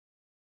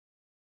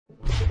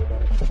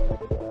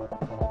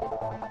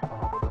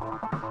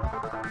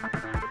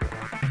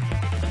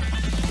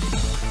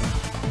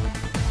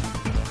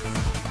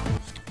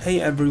Hey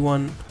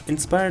everyone,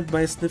 inspired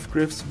by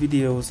Sniffgriff's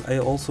videos, I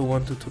also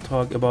wanted to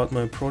talk about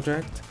my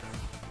project,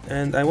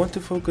 and I want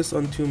to focus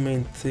on two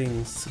main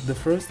things. The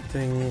first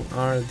thing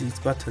are these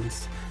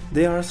buttons.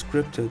 They are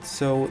scripted,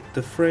 so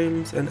the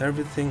frames and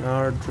everything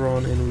are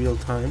drawn in real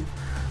time.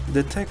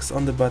 The text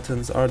on the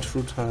buttons are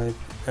TrueType,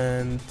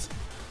 and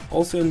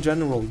also in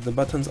general, the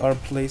buttons are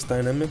placed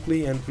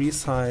dynamically and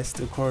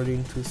resized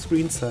according to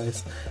screen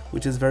size,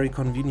 which is very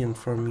convenient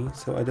for me,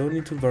 so I don't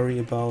need to worry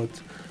about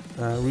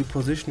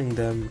repositioning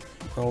them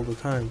all the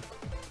time.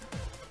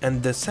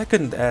 And the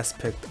second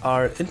aspect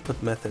are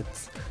input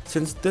methods.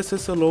 Since this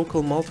is a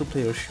local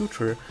multiplayer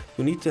shooter,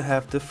 you need to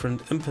have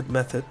different input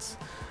methods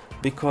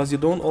because you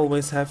don't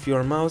always have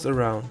your mouse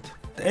around.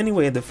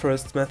 Anyway, the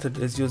first method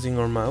is using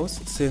your mouse,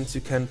 since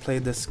you can play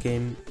this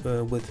game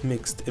with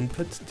mixed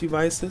input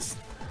devices.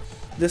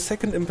 The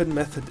second input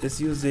method is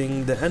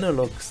using the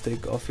analog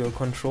stick of your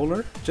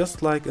controller,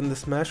 just like in the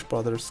Smash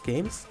Brothers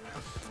games.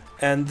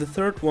 And the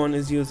third one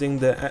is using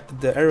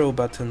the arrow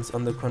buttons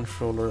on the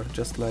controller,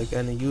 just like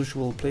any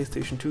usual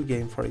PlayStation 2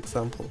 game, for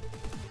example.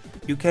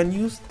 You can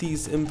use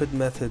these input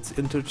methods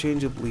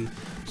interchangeably,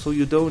 so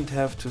you don't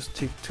have to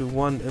stick to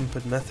one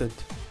input method.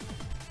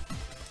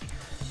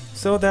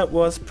 So that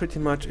was pretty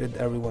much it,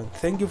 everyone.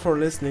 Thank you for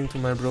listening to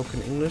my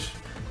broken English,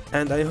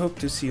 and I hope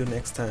to see you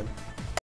next time.